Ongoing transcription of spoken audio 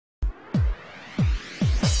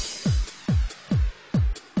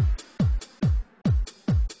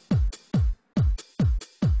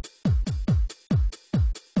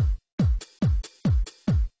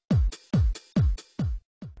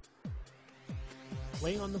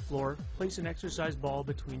Laying on the floor, place an exercise ball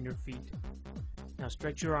between your feet. Now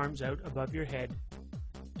stretch your arms out above your head,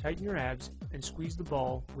 tighten your abs, and squeeze the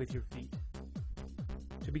ball with your feet.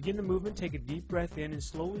 To begin the movement, take a deep breath in and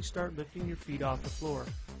slowly start lifting your feet off the floor,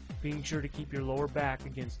 being sure to keep your lower back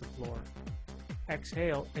against the floor.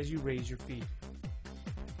 Exhale as you raise your feet.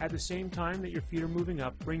 At the same time that your feet are moving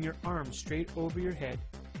up, bring your arms straight over your head,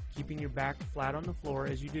 keeping your back flat on the floor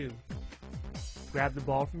as you do. Grab the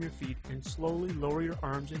ball from your feet and slowly lower your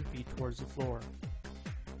arms and feet towards the floor.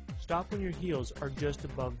 Stop when your heels are just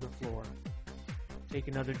above the floor. Take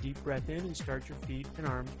another deep breath in and start your feet and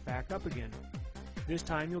arms back up again. This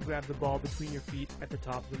time you'll grab the ball between your feet at the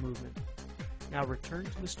top of the movement. Now return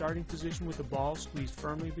to the starting position with the ball squeezed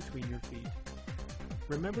firmly between your feet.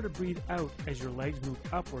 Remember to breathe out as your legs move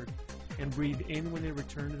upward and breathe in when they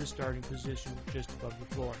return to the starting position just above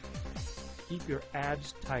the floor. Keep your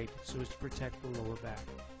abs tight so as to protect the lower back.